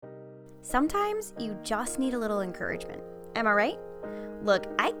Sometimes you just need a little encouragement. Am I right? Look,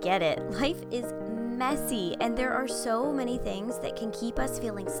 I get it. Life is messy, and there are so many things that can keep us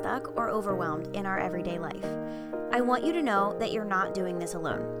feeling stuck or overwhelmed in our everyday life. I want you to know that you're not doing this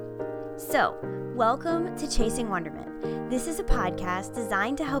alone. So, welcome to Chasing Wonderment. This is a podcast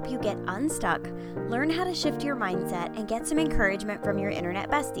designed to help you get unstuck, learn how to shift your mindset, and get some encouragement from your internet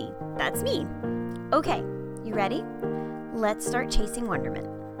bestie. That's me. Okay, you ready? Let's start chasing wonderment.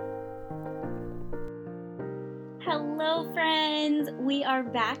 Hello, friends. We are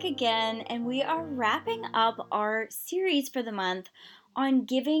back again, and we are wrapping up our series for the month on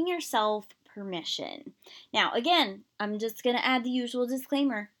giving yourself permission. Now, again, I'm just going to add the usual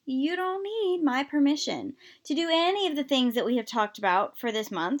disclaimer. You don't need my permission to do any of the things that we have talked about for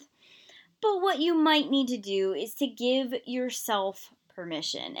this month. But what you might need to do is to give yourself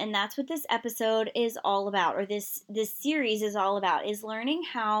permission. And that's what this episode is all about, or this series is all about, is learning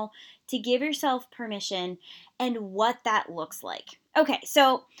how to give yourself permission and what that looks like. Okay,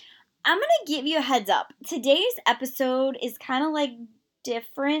 so I'm going to give you a heads up. Today's episode is kind of like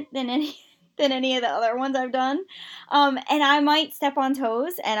different than any of the other ones I've done. And I might step on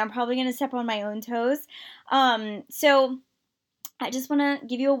toes, and I'm probably going to step on my own toes. So I just want to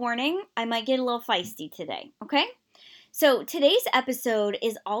give you a warning. I might get a little feisty today, okay? So today's episode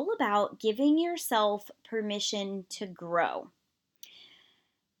is all about giving yourself permission to grow.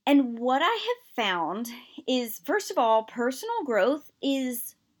 And what I have found is, first of all, personal growth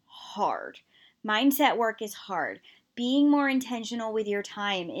is hard. Mindset work is hard. Being more intentional with your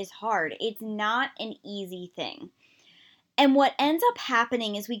time is hard. It's not an easy thing. And what ends up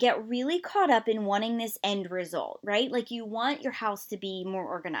happening is we get really caught up in wanting this end result, right? Like, you want your house to be more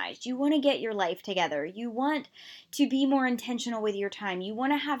organized. You want to get your life together. You want to be more intentional with your time. You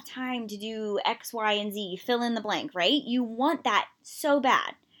want to have time to do X, Y, and Z, fill in the blank, right? You want that so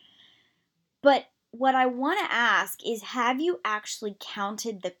bad. But what I want to ask is, have you actually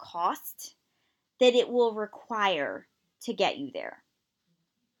counted the cost that it will require to get you there?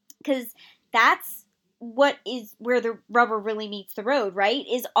 Because that's what is where the rubber really meets the road, right?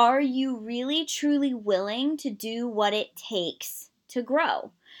 Is, are you really truly willing to do what it takes to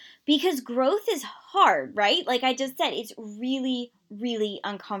grow? Because growth is hard, right? Like I just said, it's really, really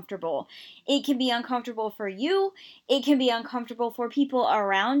uncomfortable. It can be uncomfortable for you. It can be uncomfortable for people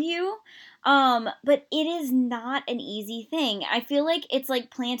around you. But it is not an easy thing. I feel like it's like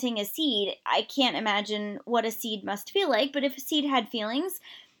planting a seed. I can't imagine what a seed must feel like, but if a seed had feelings,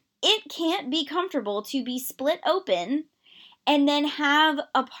 it can't be comfortable to be split open and then have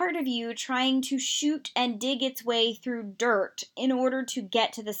a part of you trying to shoot and dig its way through dirt in order to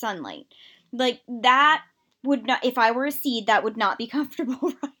get to the sunlight. Like, that would not, if I were a seed, that would not be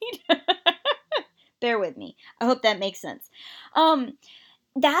comfortable, right? Bear with me. I hope that makes sense.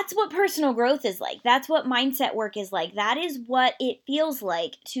 That's what personal growth is like. That's what mindset work is like. That is what it feels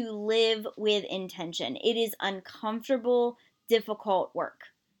like to live with intention. It is uncomfortable, difficult work.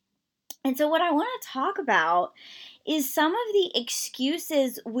 And so what I want to talk about is some of the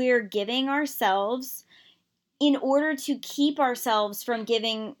excuses we're giving ourselves in order to keep ourselves from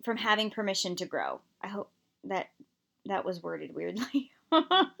having permission to grow. I hope that was worded weirdly.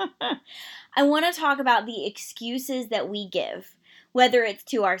 I want to talk about the excuses that we give, whether it's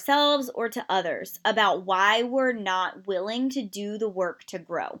to ourselves or to others, about why we're not willing to do the work to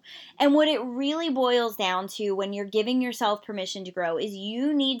grow. And what it really boils down to when you're giving yourself permission to grow is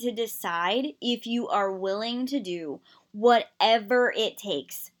you need to decide if you are willing to do whatever it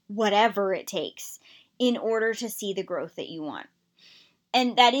takes, in order to see the growth that you want.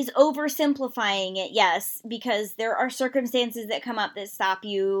 And that is oversimplifying it, yes, because there are circumstances that come up that stop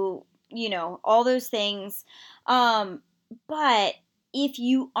you, all those things. But if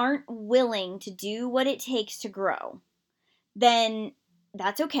you aren't willing to do what it takes to grow, then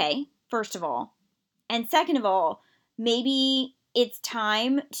that's okay, first of all. And second of all, maybe it's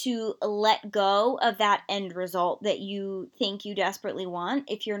time to let go of that end result that you think you desperately want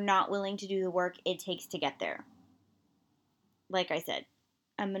if you're not willing to do the work it takes to get there. Like I said,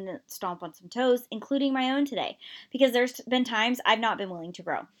 I'm going to stomp on some toes, including my own today, because there's been times I've not been willing to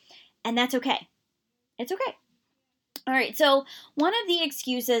grow. And that's okay. It's okay. All right, so one of the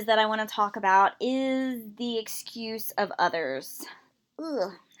excuses that I want to talk about is the excuse of others.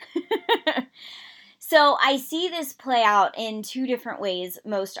 Ugh. So I see this play out in two different ways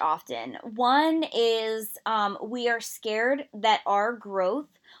most often. One is we are scared that our growth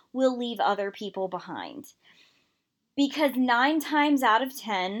will leave other people behind. Because 9 times out of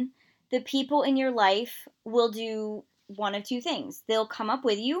 10, the people in your life will do one of two things. They'll come up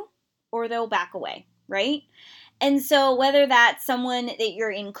with you or they'll back away, right? And so whether that's someone that you're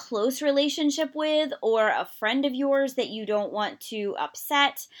in close relationship with or a friend of yours that you don't want to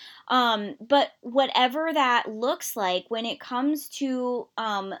upset, but whatever that looks like when it comes to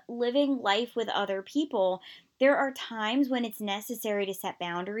living life with other people, there are times when it's necessary to set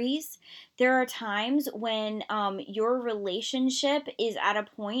boundaries. There are times when your relationship is at a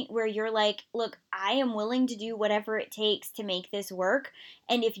point where you're like, look, I am willing to do whatever it takes to make this work.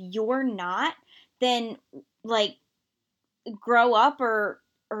 And if you're not, then like grow up or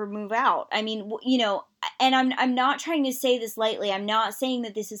move out. I mean, and I'm not trying to say this lightly. I'm not saying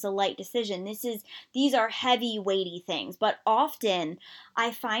that this is a light decision. These are heavy, weighty things, but often I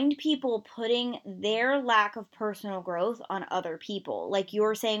find people putting their lack of personal growth on other people. Like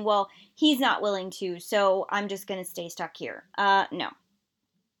you're saying, well, he's not willing to, so I'm just going to stay stuck here. No.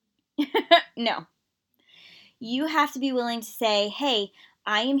 No. You have to be willing to say, hey,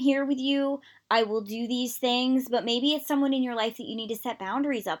 I am here with you. I will do these things, but maybe it's someone in your life that you need to set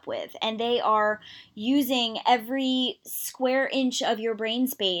boundaries up with, and they are using every square inch of your brain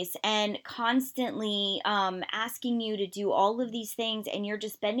space and constantly asking you to do all of these things, and you're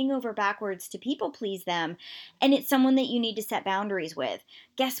just bending over backwards to people please them, and it's someone that you need to set boundaries with.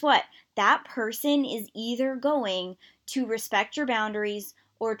 Guess what? That person is either going to respect your boundaries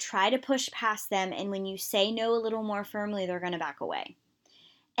or try to push past them. And when you say no a little more firmly, they're going to back away.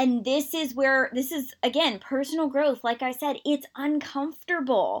 And this is again, personal growth. Like I said, it's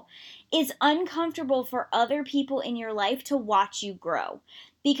uncomfortable. It's uncomfortable for other people in your life to watch you grow.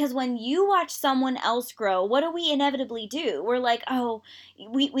 Because when you watch someone else grow, what do we inevitably do? We're like, oh,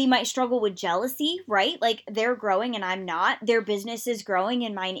 we might struggle with jealousy, right? Like they're growing and I'm not. Their business is growing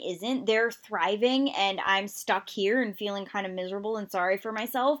and mine isn't. They're thriving and I'm stuck here and feeling kind of miserable and sorry for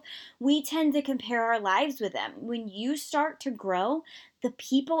myself. We tend to compare our lives with them. When you start to grow, the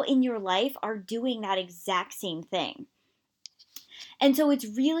people in your life are doing that exact same thing. And so it's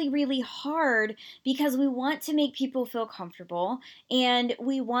really, really hard because we want to make people feel comfortable and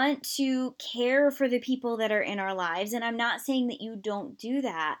we want to care for the people that are in our lives. And I'm not saying that you don't do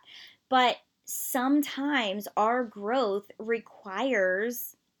that, but sometimes our growth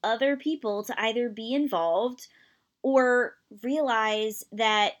requires other people to either be involved or realize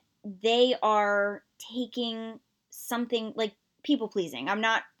that they are taking something like people pleasing. I'm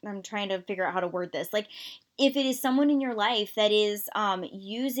trying to figure out how to word this. Like, if it is someone in your life that is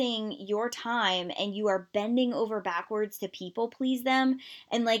using your time and you are bending over backwards to people please them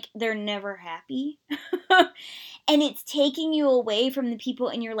and like they're never happy and it's taking you away from the people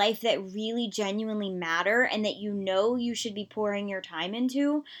in your life that really genuinely matter and that you should be pouring your time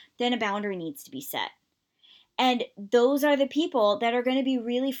into, then a boundary needs to be set. And those are the people that are going to be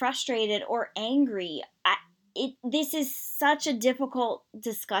really frustrated or angry. This is such a difficult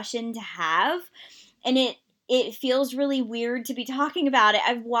discussion to have, and it feels really weird to be talking about it.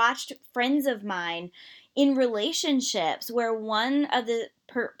 I've watched friends of mine in relationships where one of the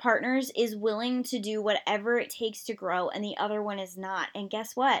partners is willing to do whatever it takes to grow and the other one is not. And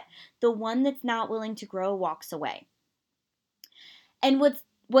guess what? The one that's not willing to grow walks away. And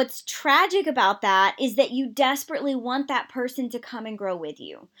what's tragic about that is that you desperately want that person to come and grow with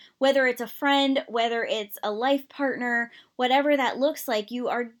you. Whether it's a friend, whether it's a life partner, whatever that looks like, you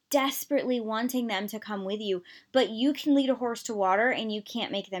are desperately wanting them to come with you, but you can lead a horse to water and you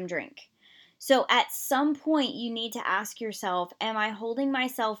can't make them drink. So at some point you need to ask yourself, am I holding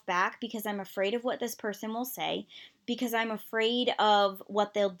myself back because I'm afraid of what this person will say? Because I'm afraid of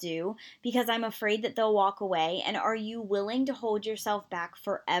what they'll do, because I'm afraid that they'll walk away, and are you willing to hold yourself back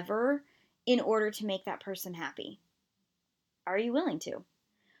forever in order to make that person happy? Are you willing to?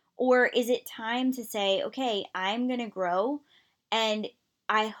 Or is it time to say, okay, I'm going to grow and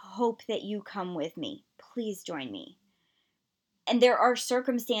I hope that you come with me. Please join me. And there are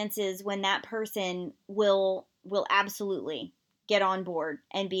circumstances when that person will absolutely get on board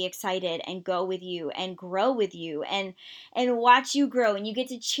and be excited and go with you and grow with you and watch you grow, and you get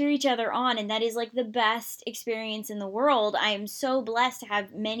to cheer each other on, and that is like the best experience in the world. I am so blessed to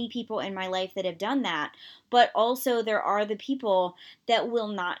have many people in my life that have done that, but also there are the people that will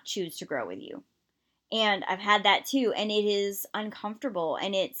not choose to grow with you, and I've had that too, and it is uncomfortable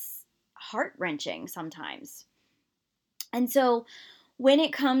and it's heart-wrenching sometimes. And so when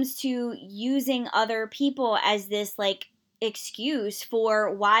it comes to using other people as this like excuse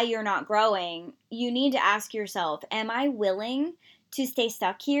for why you're not growing, you need to ask yourself, am I willing to stay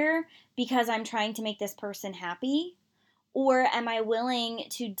stuck here because I'm trying to make this person happy? Or am I willing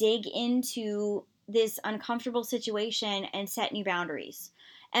to dig into this uncomfortable situation and set new boundaries?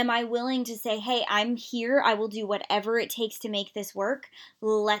 Am I willing to say, hey, I'm here. I will do whatever it takes to make this work.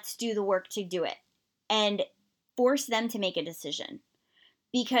 Let's do the work to do it. And force them to make a decision,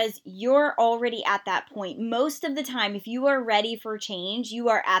 because you're already at that point. Most of the time, if you are ready for change, you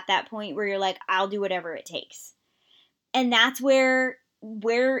are at that point where you're like, I'll do whatever it takes. And that's where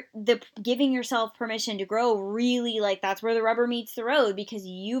the giving yourself permission to grow, really, like, that's where the rubber meets the road, because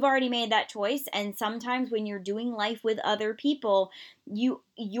you've already made that choice. And sometimes when you're doing life with other people,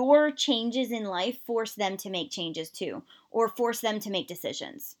 your changes in life force them to make changes too, or force them to make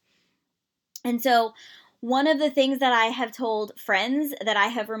decisions. And so one of the things that I have told friends, that I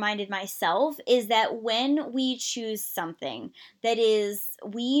have reminded myself, is that when we choose something that is,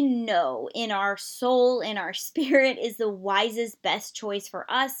 we know in our soul, in our spirit, is the wisest, best choice for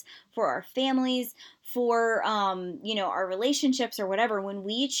us, for our families, for, our relationships or whatever, when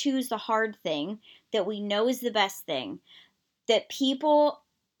we choose the hard thing that we know is the best thing, that people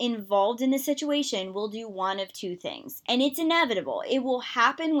involved in the situation will do one of two things. And it's inevitable. It will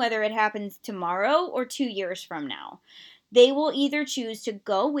happen whether it happens tomorrow or 2 years from now. They will either choose to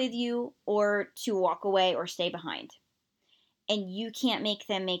go with you or to walk away or stay behind. And you can't make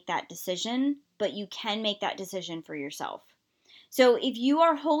them make that decision, but you can make that decision for yourself. So if you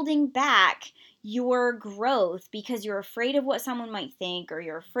are holding back your growth because you're afraid of what someone might think, or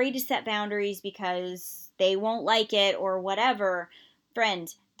you're afraid to set boundaries because they won't like it or whatever,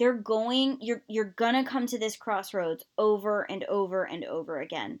 friend, you're going to come to this crossroads over and over and over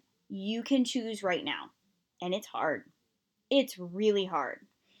again. You can choose right now, and it's hard. It's really hard.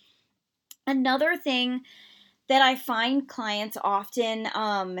 Another thing that I find clients often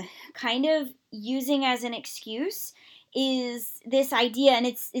kind of using as an excuse is this idea, and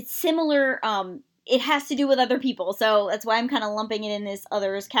it's similar. It has to do with other people, so that's why I'm kind of lumping it in this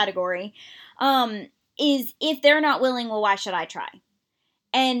others category. Is if they're not willing, well, why should I try?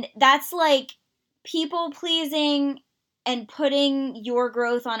 And that's like people pleasing and putting your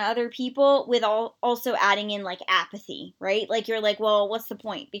growth on other people, with also adding in like apathy, right? Like you're like, well, what's the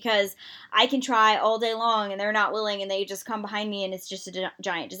point? Because I can try all day long and they're not willing, and they just come behind me and it's just a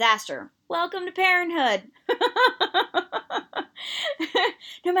giant disaster. Welcome to parenthood.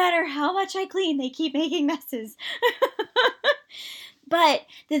 No matter how much I clean, they keep making messes. But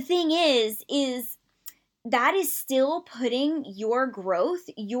the thing is that is still putting your growth,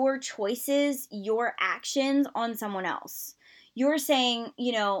 your choices, your actions on someone else. You're saying,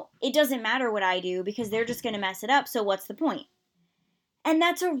 it doesn't matter what I do because they're just going to mess it up. So what's the point? And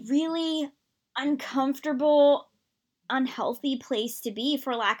that's a really uncomfortable, unhealthy place to be,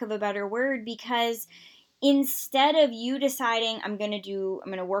 for lack of a better word, because instead of you deciding, I'm going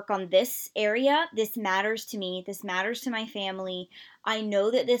to work on this area, this matters to me, this matters to my family, I know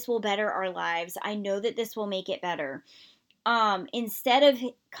that this will better our lives, I know that this will make it better. Instead of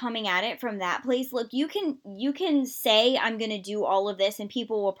coming at it from that place, look, you can say, I'm going to do all of this, and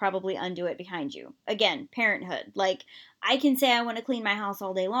people will probably undo it behind you. Again, parenthood. Like, I can say I want to clean my house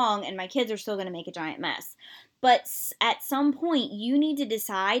all day long, and my kids are still going to make a giant mess. But at some point, you need to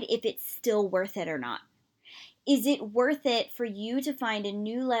decide if it's still worth it or not. Is it worth it for you to find a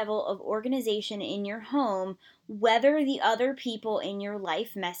new level of organization in your home, whether the other people in your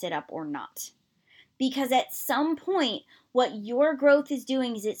life mess it up or not? Because at some point, what your growth is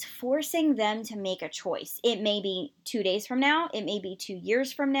doing is it's forcing them to make a choice. It may be 2 days from now, it may be 2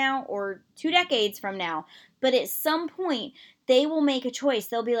 years from now, or 2 decades from now. But at some point, they will make a choice.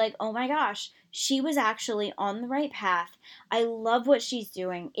 They'll be like, oh my gosh, she was actually on the right path. I love what she's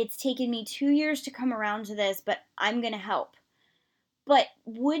doing. It's taken me 2 years to come around to this, but I'm going to help. But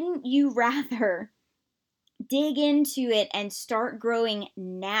wouldn't you rather dig into it and start growing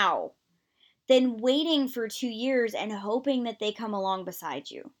now than waiting for 2 years and hoping that they come along beside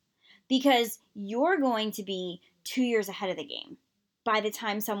you? Because you're going to be 2 years ahead of the game by the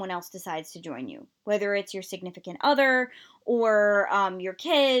time someone else decides to join you, whether it's your significant other or your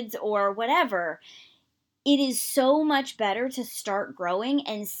kids or whatever. It is so much better to start growing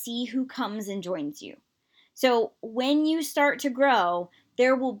and see who comes and joins you. So when you start to grow,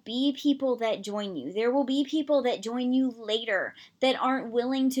 there will be people that join you. There will be people that join you later that aren't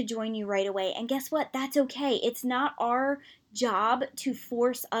willing to join you right away. And guess what? That's okay. It's not our job to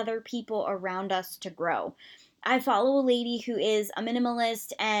force other people around us to grow. I follow a lady who is a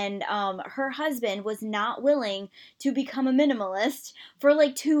minimalist, and her husband was not willing to become a minimalist for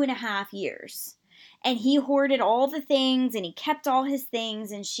like 2.5 years. And he hoarded all the things, and he kept all his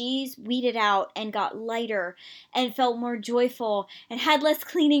things, and she's weeded out and got lighter and felt more joyful and had less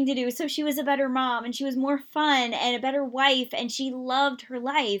cleaning to do. So she was a better mom, and she was more fun and a better wife, and she loved her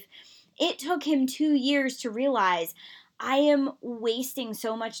life. It took him 2 years to realize, I am wasting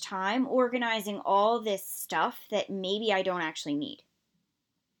so much time organizing all this stuff that maybe I don't actually need.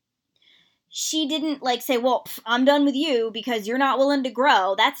 she didn't like say, well, I'm done with you because you're not willing to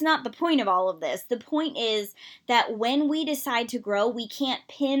grow. That's not the point of all of this. The point is that when we decide to grow, we can't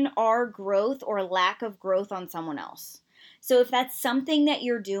pin our growth or lack of growth on someone else. So if that's something that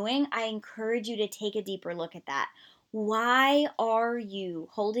you're doing, I encourage you to take a deeper look at that. Why are you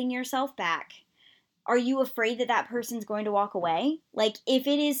holding yourself back? Are you afraid that that person's going to walk away? Like, if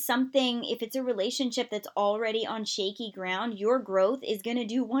it is something, if it's a relationship that's already on shaky ground, your growth is going to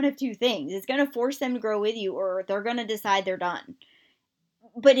do one of two things. It's going to force them to grow with you, or they're going to decide they're done.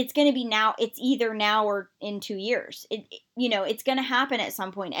 But it's going to be now, it's either now or in 2 years. It's going to happen at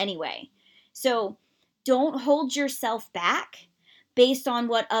some point anyway. So don't hold yourself back based on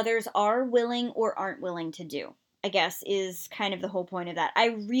what others are willing or aren't willing to do, I guess, is kind of the whole point of that.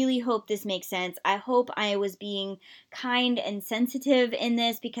 I really hope this makes sense. I hope I was being kind and sensitive in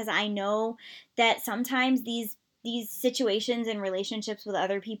this, because I know that sometimes these situations and relationships with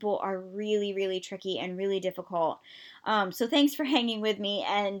other people are really, really tricky and really difficult. So thanks for hanging with me.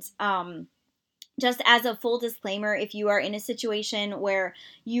 And just as a full disclaimer, if you are in a situation where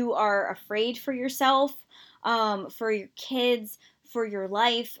you are afraid for yourself, for your kids, for your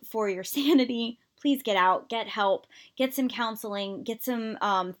life, for your sanity, please get out, get help, get some counseling, get some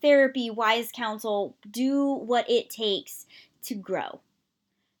therapy, wise counsel. Do what it takes to grow.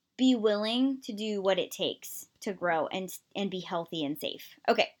 Be willing to do what it takes to grow and be healthy and safe.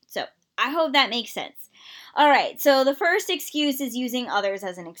 Okay, so I hope that makes sense. All right, so the first excuse is using others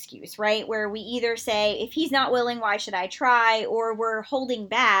as an excuse, right? Where we either say, if he's not willing, why should I try? Or we're holding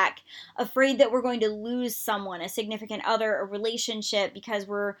back, afraid that we're going to lose someone, a significant other, a relationship, because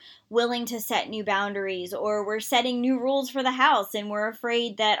we're willing to set new boundaries, or we're setting new rules for the house and we're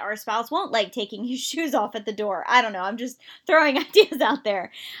afraid that our spouse won't like taking his shoes off at the door. I don't know, I'm just throwing ideas out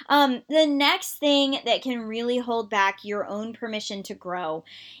there. The next thing that can really hold back your own permission to grow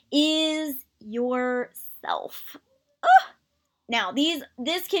is yourself. Now,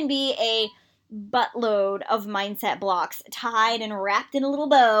 this can be a buttload of mindset blocks tied and wrapped in a little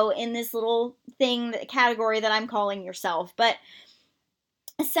bow in this little thing, category that I'm calling yourself. But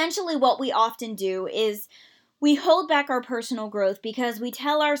essentially what we often do is we hold back our personal growth because we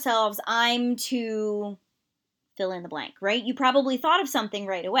tell ourselves, I'm too fill in the blank, right? You probably thought of something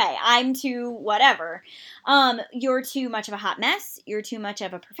right away. I'm too whatever. You're too much of a hot mess. You're too much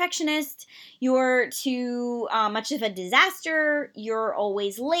of a perfectionist. You're too much of a disaster. You're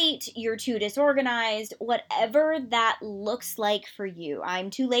always late. You're too disorganized. Whatever that looks like for you. I'm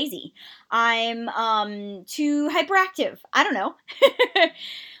too lazy. I'm too hyperactive. I don't know.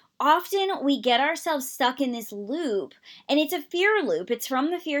 Often we get ourselves stuck in this loop, and it's a fear loop. It's from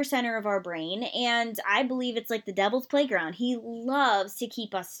the fear center of our brain, and I believe it's like the devil's playground. He loves to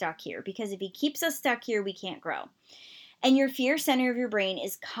keep us stuck here, because if he keeps us stuck here, we can't grow. And your fear center of your brain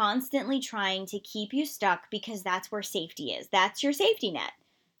is constantly trying to keep you stuck, because that's where safety is. That's your safety net.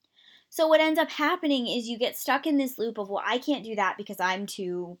 So what ends up happening is you get stuck in this loop of, well, I can't do that because I'm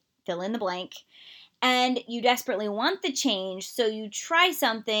too fill in the blank. And you desperately want the change, so you try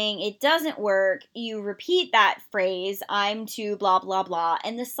something, it doesn't work, you repeat that phrase, I'm too blah, blah, blah,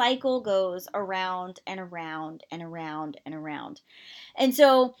 and the cycle goes around and around and around and around. And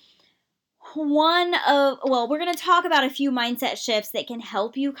so we're going to talk about a few mindset shifts that can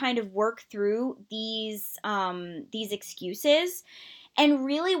help you kind of work through these excuses. And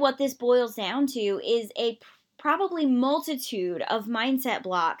really what this boils down to is a probably multitude of mindset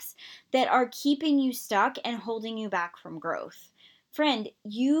blocks that are keeping you stuck and holding you back from growth. Friend,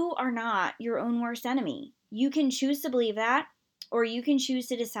 you are not your own worst enemy. You can choose to believe that, or you can choose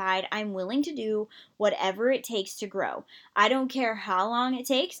to decide, I'm willing to do whatever it takes to grow. I don't care how long it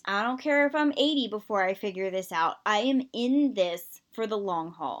takes. I don't care if I'm 80 before I figure this out. I am in this for the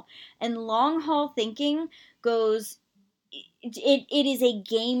long haul. And long haul thinking goes it is a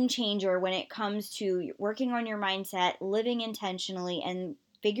game changer when it comes to working on your mindset, living intentionally, and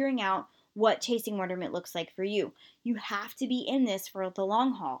figuring out what chasing wonderment looks like for you. You have to be in this for the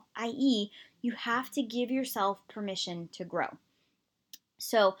long haul, i.e., you have to give yourself permission to grow.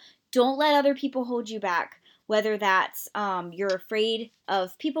 So don't let other people hold you back, whether that's you're afraid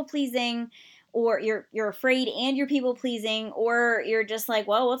of people pleasing, or you're afraid and you're people pleasing, or you're just like,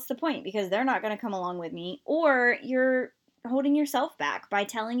 well, what's the point, because they're not going to come along with me, or you're holding yourself back by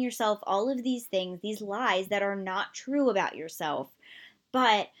telling yourself all of these things, these lies that are not true about yourself.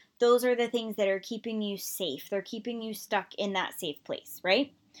 But those are the things that are keeping you safe. They're keeping you stuck in that safe place,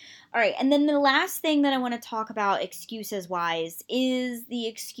 right? All right, and then the last thing that I want to talk about excuses wise is the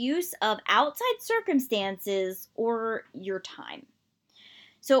excuse of outside circumstances or your time.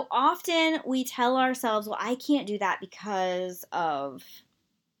 So often we tell ourselves, well, I can't do that because of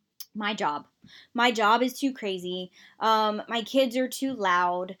My job. My job is too crazy. My kids are too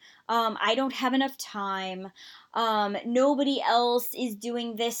loud. I don't have enough time. Nobody else is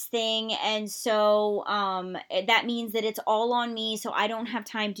doing this thing. And so that means that it's all on me. So I don't have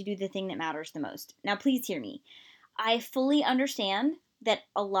time to do the thing that matters the most. Now, please hear me. I fully understand that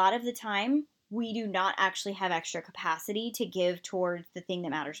a lot of the time we do not actually have extra capacity to give towards the thing that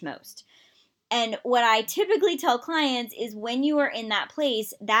matters most. And what I typically tell clients is when you are in that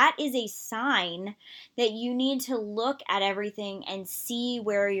place, that is a sign that you need to look at everything and see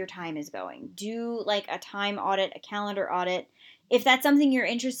where your time is going. Do like a time audit, a calendar audit. If that's something you're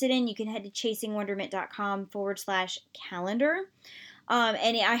interested in, you can head to chasingwonderment.com/calendar.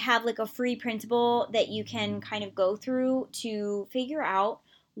 And I have like a free printable that you can kind of go through to figure out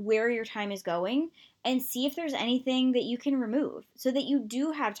where your time is going and see if there's anything that you can remove so that you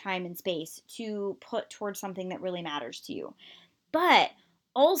do have time and space to put towards something that really matters to you. But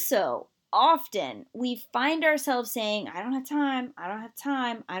also, often we find ourselves saying, I don't have time, I don't have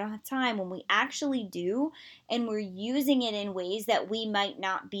time, I don't have time, when we actually do, and we're using it in ways that we might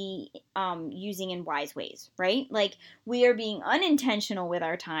not be using in wise ways, right? Like we are being unintentional with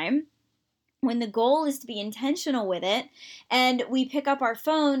our time when the goal is to be intentional with it, and we pick up our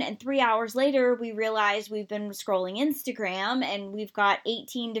phone and 3 hours later we realize we've been scrolling Instagram and we've got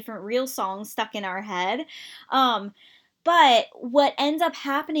 18 different reel songs stuck in our head. But what ends up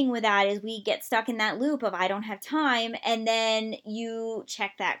happening with that is we get stuck in that loop of I don't have time, and then you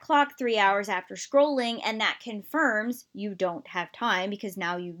check that clock 3 hours after scrolling and that confirms you don't have time because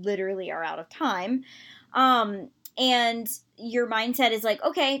now you literally are out of time. And your mindset is like,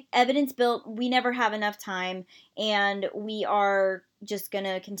 okay, evidence built, we never have enough time, and we are just going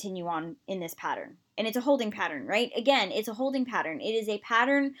to continue on in this pattern. And it's a holding pattern, right? Again, it's a holding pattern. It is a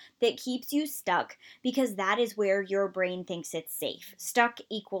pattern that keeps you stuck because that is where your brain thinks it's safe. Stuck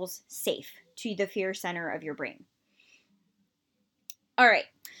equals safe to the fear center of your brain. All right.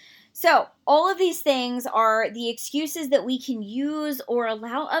 So, all of these things are the excuses that we can use or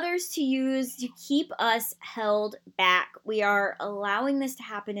allow others to use to keep us held back. We are allowing this to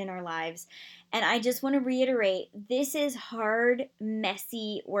happen in our lives. And I just want to reiterate, this is hard,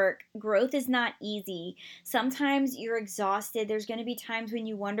 messy work. Growth is not easy. Sometimes you're exhausted. There's going to be times when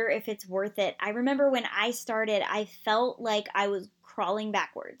you wonder if it's worth it. I remember when I started, I felt like I was crawling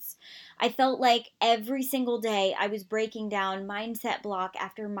backwards. I felt like every single day I was breaking down mindset block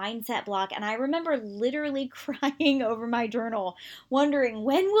after mindset block. And I remember literally crying over my journal, wondering,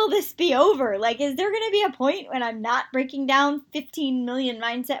 when will this be over? Like, is there going to be a point when I'm not breaking down 15 million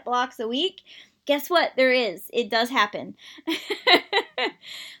mindset blocks a week? Guess what? There is. It does happen.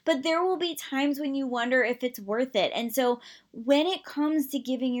 But there will be times when you wonder if it's worth it. And so when it comes to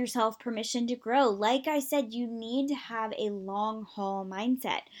giving yourself permission to grow, like I said, you need to have a long haul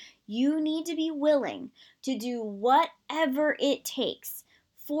mindset. You need to be willing to do whatever it takes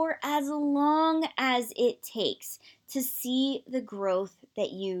for as long as it takes to see the growth that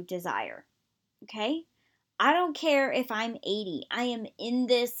you desire. Okay? I don't care if I'm 80. I am in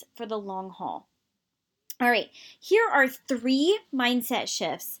this for the long haul. All right, here are 3 mindset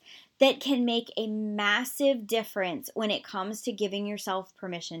shifts that can make a massive difference when it comes to giving yourself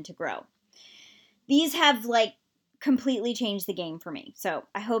permission to grow. These have like completely changed the game for me. So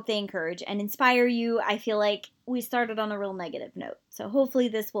I hope they encourage and inspire you. I feel like we started on a real negative note. So hopefully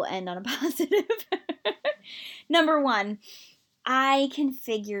this will end on a positive. Number 1, I can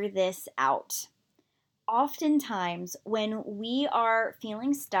figure this out. Oftentimes, when we are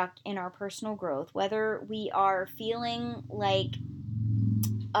feeling stuck in our personal growth, whether we are feeling like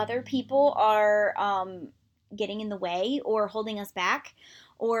other people are getting in the way or holding us back,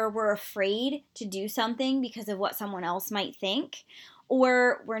 or we're afraid to do something because of what someone else might think,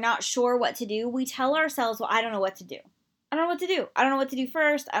 or we're not sure what to do, we tell ourselves, well, I don't know what to do. I don't know what to do. I don't know what to do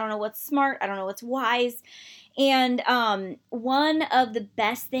first. I don't know what's smart. I don't know what's wise. And one of the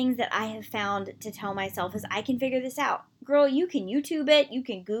best things that I have found to tell myself is I can figure this out. Girl, you can YouTube it, you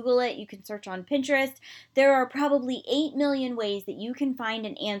can Google it, you can search on Pinterest. There are probably 8 million ways that you can find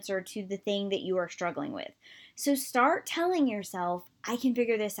an answer to the thing that you are struggling with. So start telling yourself, I can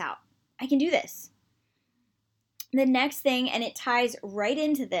figure this out. I can do this. The next thing, and it ties right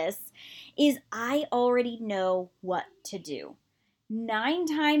into this, is I already know what to do. 9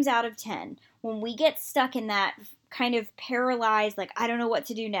 times out of 10, when we get stuck in that kind of paralyzed, like, I don't know what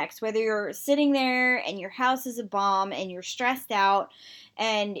to do next, whether you're sitting there and your house is a bomb and you're stressed out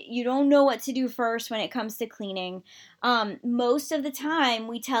and you don't know what to do first when it comes to cleaning, most of the time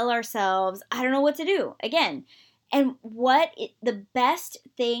we tell ourselves, I don't know what to do. Again, and the best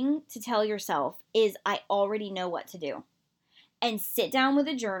thing to tell yourself is, I already know what to do. and sit down with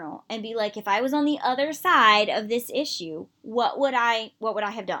a journal and be like, if I was on the other side of this issue, what would I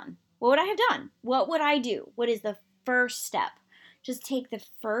have done? What would I have done? What would I do? What is the first step? Just take the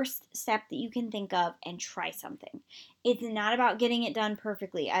first step that you can think of and try something. It's not about getting it done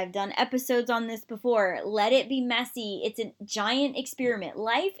perfectly. I've done episodes on this before. Let it be messy. It's a giant experiment.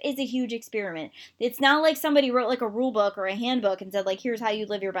 Life is a huge experiment. It's not like somebody wrote like a rule book or a handbook and said like, here's how you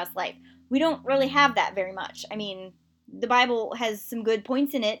live your best life. We don't really have that very much. I mean, the Bible has some good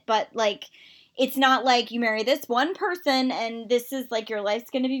points in it, but like, it's not like you marry this one person and this is like your life's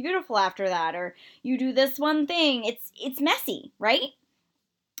going to be beautiful after that, or you do this one thing. It's messy, right?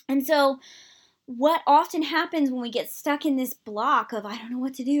 And so what often happens when we get stuck in this block of I don't know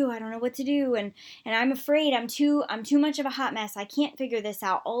what to do, and I'm afraid I'm too much of a hot mess. I can't figure this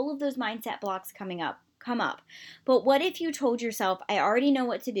out. All of those mindset blocks come up. But what if you told yourself, I already know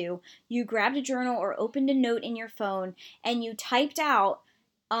what to do. You grabbed a journal or opened a note in your phone and you typed out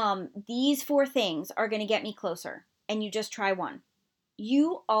these 4 things are going to get me closer, and you just try one.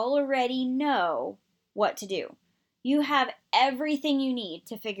 You already know what to do. You have everything you need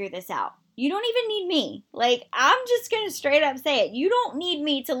to figure this out. You don't even need me. Like, I'm just going to straight up say it. You don't need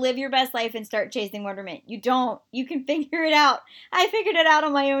me to live your best life and start chasing wonderment. You don't. You can figure it out. I figured it out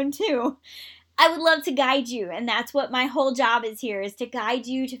on my own too. I would love to guide you, and that's what my whole job is here, is to guide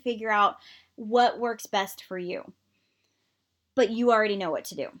you to figure out what works best for you. But you already know what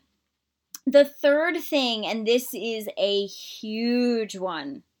to do. The third thing, and this is a huge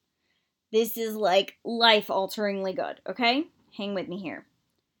one. This is like life-alteringly good, okay? Hang with me here.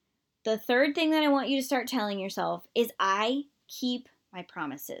 The third thing that I want you to start telling yourself is I keep my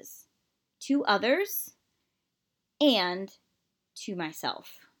promises to others and to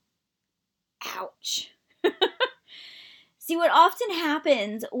myself. Ouch. See, what often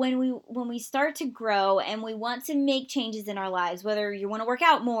happens when we start to grow and we want to make changes in our lives, whether you want to work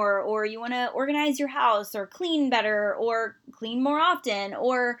out more or you want to organize your house or clean better or clean more often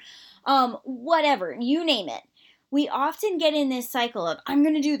or whatever, you name it. We often get in this cycle of, I'm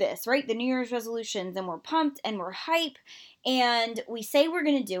going to do this, right? The New Year's resolutions, and we're pumped and we're hype and we say we're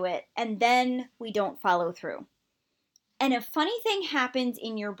going to do it and then we don't follow through. And a funny thing happens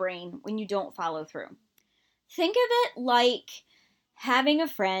in your brain when you don't follow through. Think of it like having a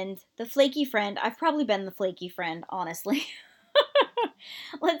friend, the flaky friend. I've probably been the flaky friend, honestly.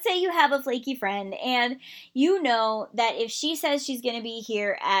 Let's say you have a flaky friend and you know that if she says she's going to be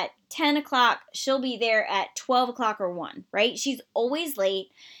here at 10 o'clock, she'll be there at 12 o'clock or 1, right? She's always late.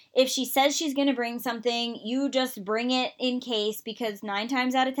 If she says she's going to bring something, you just bring it in case, because 9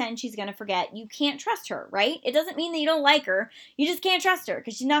 times out of 10, she's going to forget. You can't trust her, right? It doesn't mean that you don't like her. You just can't trust her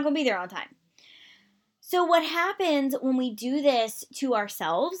because she's not going to be there on time. So what happens when we do this to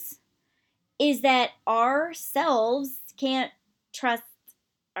ourselves is that ourselves can't trust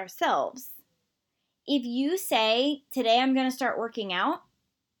ourselves. If you say, today I'm going to start working out,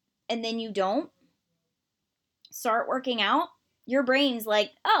 and then you don't start working out, your brain's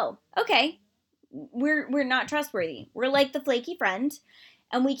like, oh, okay, we're not trustworthy. We're like the flaky friend,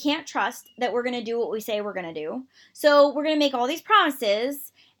 and we can't trust that we're going to do what we say we're going to do. So we're going to make all these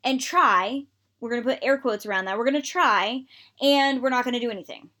promises and try. We're going to put air quotes around that. We're going to try, and we're not going to do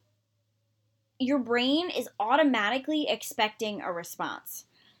anything. Your brain is automatically expecting a response.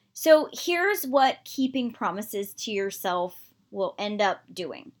 So here's what keeping promises to yourself will end up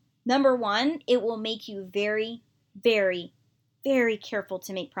doing. Number 1, it will make you very, very, very careful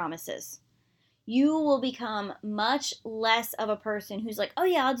to make promises. You will become much less of a person who's like, oh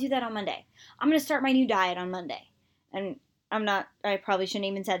yeah, I'll do that on Monday. I'm going to start my new diet on Monday. And I probably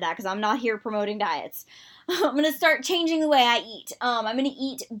shouldn't even said that because I'm not here promoting diets. I'm going to start changing the way I eat. I'm going to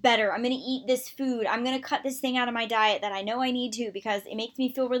eat better. I'm going to eat this food. I'm going to cut this thing out of my diet that I know I need to because it makes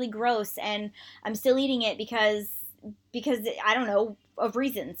me feel really gross, and I'm still eating it because I don't know, of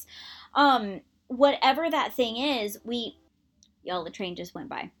reasons. Whatever that thing is, y'all, the train just went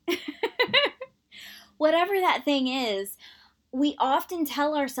by. Whatever that thing is, we often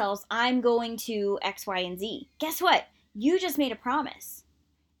tell ourselves, I'm going to X, Y, and Z. Guess what? You just made a promise.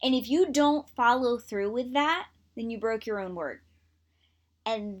 And if you don't follow through with that, then you broke your own word.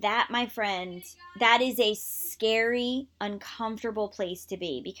 And that, my friend, that is a scary, uncomfortable place to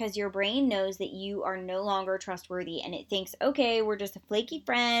be, because your brain knows that you are no longer trustworthy, and it thinks, okay, we're just a flaky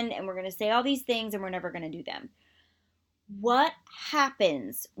friend and we're going to say all these things and we're never going to do them. What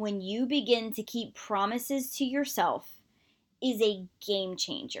happens when you begin to keep promises to yourself is a game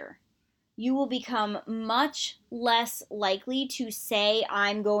changer. You will become much less likely to say,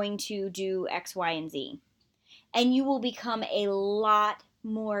 I'm going to do X, Y, and Z. And you will become a lot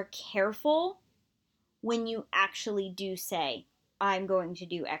more careful when you actually do say, I'm going to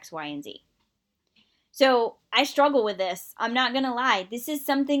do X, Y, and Z. So I struggle with this. I'm not going to lie. This is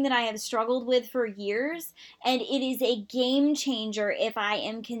something that I have struggled with for years, and it is a game changer if I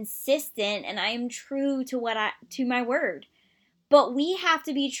am consistent and I am true to my word. But we have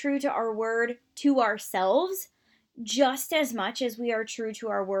to be true to our word to ourselves just as much as we are true to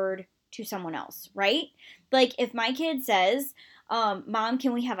our word to someone else, right? Like if my kid says, Mom,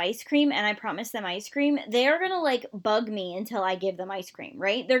 can we have ice cream? And I promise them ice cream, they're going to like bug me until I give them ice cream,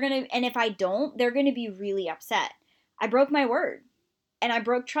 right? And if I don't, they're going to be really upset. I broke my word and I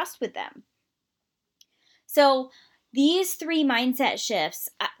broke trust with them. So these three mindset shifts,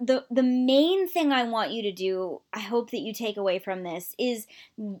 the main thing I want you to do, I hope that you take away from this, is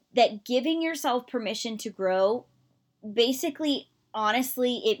that giving yourself permission to grow, basically,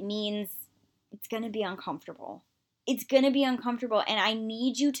 honestly, it means it's going to be uncomfortable. It's going to be uncomfortable. And I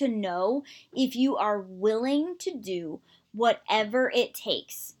need you to know if you are willing to do whatever it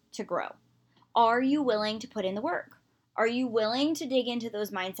takes to grow. Are you willing to put in the work? Are you willing to dig into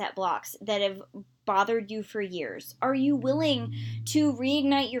those mindset blocks that have bothered you for years? Are you willing to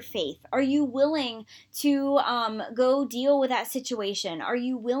reignite your faith? Are you willing to go deal with that situation? Are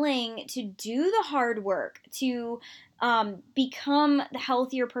you willing to do the hard work to become the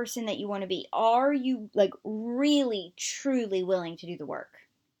healthier person that you want to be? Are you like really, truly willing to do the work?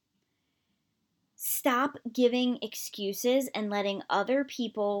 Stop giving excuses and letting other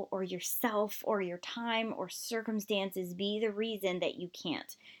people or yourself or your time or circumstances be the reason that you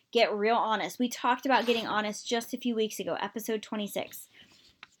can't. Get real honest. We talked about getting honest just a few weeks ago, episode 26.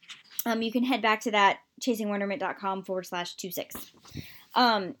 You can head back to that, chasingwonderment.com/26.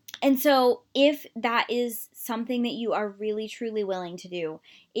 And so if that is something that you are really, truly willing to do,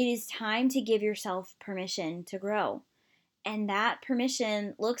 it is time to give yourself permission to grow. And that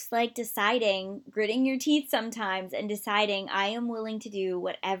permission looks like gritting your teeth sometimes and deciding I am willing to do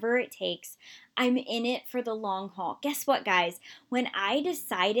whatever it takes. I'm in it for the long haul. Guess what, guys? When I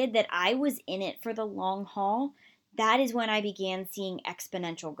decided that I was in it for the long haul, that is when I began seeing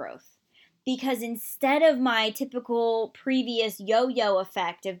exponential growth. Because instead of my typical previous yo-yo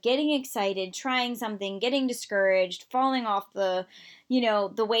effect of getting excited, trying something, getting discouraged, falling off the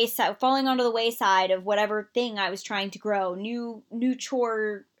wayside, falling onto the wayside of whatever thing I was trying to grow, new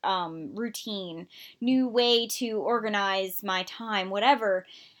chore routine, new way to organize my time, whatever,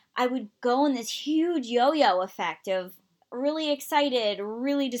 I would go in this huge yo-yo effect of really excited,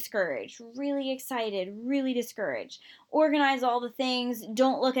 really discouraged, really excited, really discouraged. Organize all the things.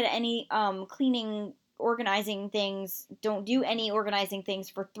 Don't look at any organizing things. Don't do any organizing things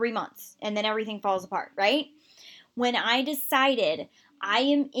for 3 months, and then everything falls apart, right? When I decided I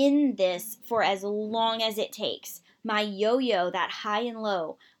am in this for as long as it takes, my yo-yo, that high and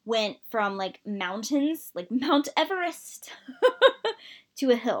low, went from like mountains, like Mount Everest,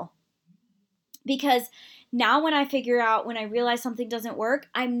 to a hill. Because now when I realize something doesn't work,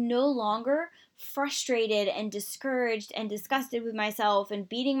 I'm no longer frustrated and discouraged and disgusted with myself and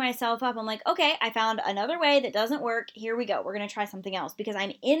beating myself up. I'm like, okay, I found another way that doesn't work. Here we go. We're going to try something else because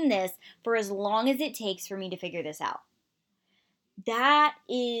I'm in this for as long as it takes for me to figure this out. That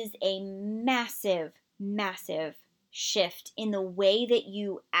is a massive, massive shift in the way that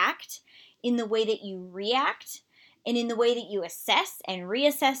you act, in the way that you react, and in the way that you assess and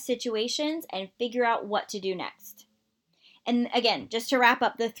reassess situations and figure out what to do next. And again, just to wrap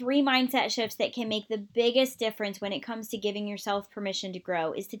up, the 3 mindset shifts that can make the biggest difference when it comes to giving yourself permission to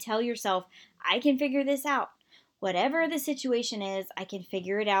grow is to tell yourself, I can figure this out. Whatever the situation is, I can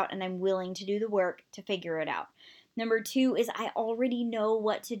figure it out and I'm willing to do the work to figure it out. Number 2 is I already know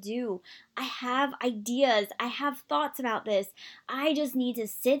what to do. I have ideas. I have thoughts about this. I just need to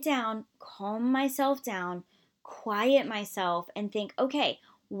sit down, calm myself down, quiet myself, and think, okay,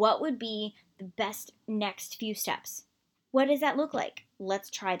 what would be the best next few steps? What does that look like? Let's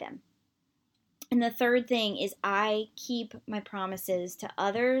try them. And the third thing is I keep my promises to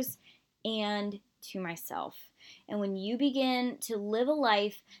others and to myself. And when you begin to live a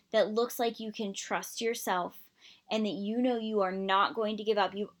life that looks like you can trust yourself and that you know you are not going to give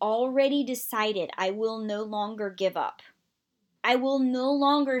up, you've already decided, I will no longer give up. I will no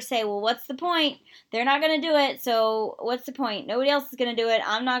longer say, well, what's the point? They're not going to do it, so what's the point? Nobody else is going to do it.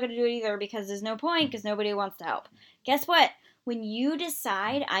 I'm not going to do it either because there's no point because nobody wants to help. Guess what? When you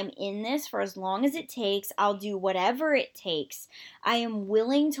decide I'm in this for as long as it takes, I'll do whatever it takes. I am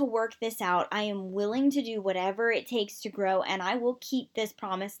willing to work this out. I am willing to do whatever it takes to grow, and I will keep this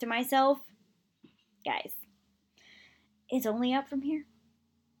promise to myself. Guys, it's only up from here.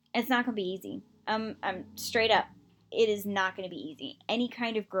 It's not going to be easy. I'm straight up. it is not going to be easy. Any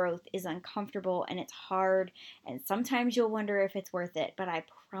kind of growth is uncomfortable and it's hard, and sometimes you'll wonder if it's worth it, but I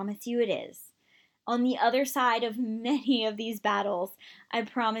promise you it is. On the other side of many of these battles, I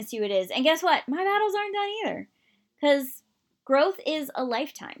promise you it is. And guess what? My battles aren't done either, because growth is a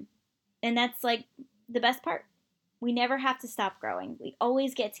lifetime, and that's like the best part. We never have to stop growing. We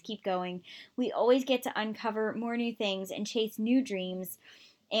always get to keep going. We always get to uncover more new things and chase new dreams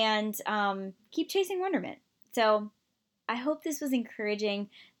and keep chasing wonderment. So I hope this was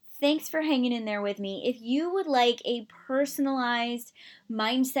encouraging. Thanks for hanging in there with me. If you would like a personalized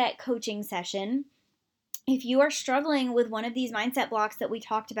mindset coaching session, if you are struggling with one of these mindset blocks that we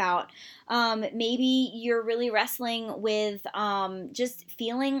talked about, maybe you're really wrestling with just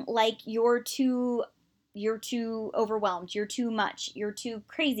feeling like you're too overwhelmed, you're too much, you're too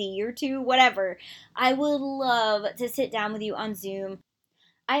crazy, you're too whatever, I would love to sit down with you on Zoom.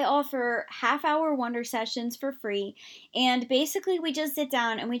 I offer half-hour wonder sessions for free, and basically we just sit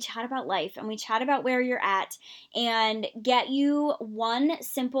down and we chat about life and we chat about where you're at and get you one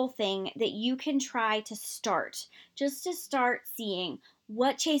simple thing that you can try to start, just to start seeing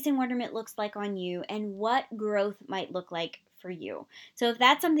what chasing wonderment looks like on you and what growth might look like for you. So if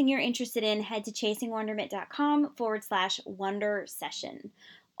that's something you're interested in, head to chasingwonderment.com/wonder session.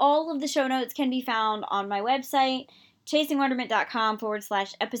 All of the show notes can be found on my website,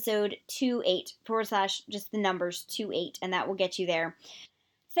 chasingwonderment.com/episode 28 / just the numbers 28, and that will get you there.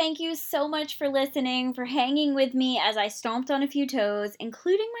 Thank you so much for listening, for hanging with me as I stomped on a few toes,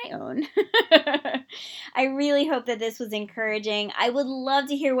 including my own. I really hope that this was encouraging. I would love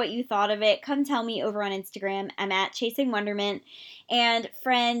to hear what you thought of it. Come tell me over on Instagram. I'm at Chasing Wonderment. And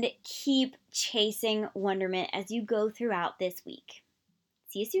friend, keep chasing wonderment as you go throughout this week.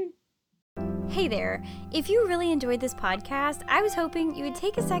 See you soon. Hey there, if you really enjoyed this podcast, I was hoping you would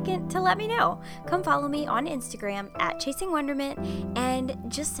take a second to let me know. Come follow me on Instagram at Chasing Wonderment and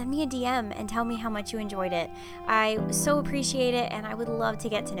just send me a DM and tell me how much you enjoyed it. I so appreciate it and I would love to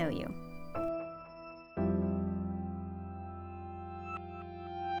get to know you.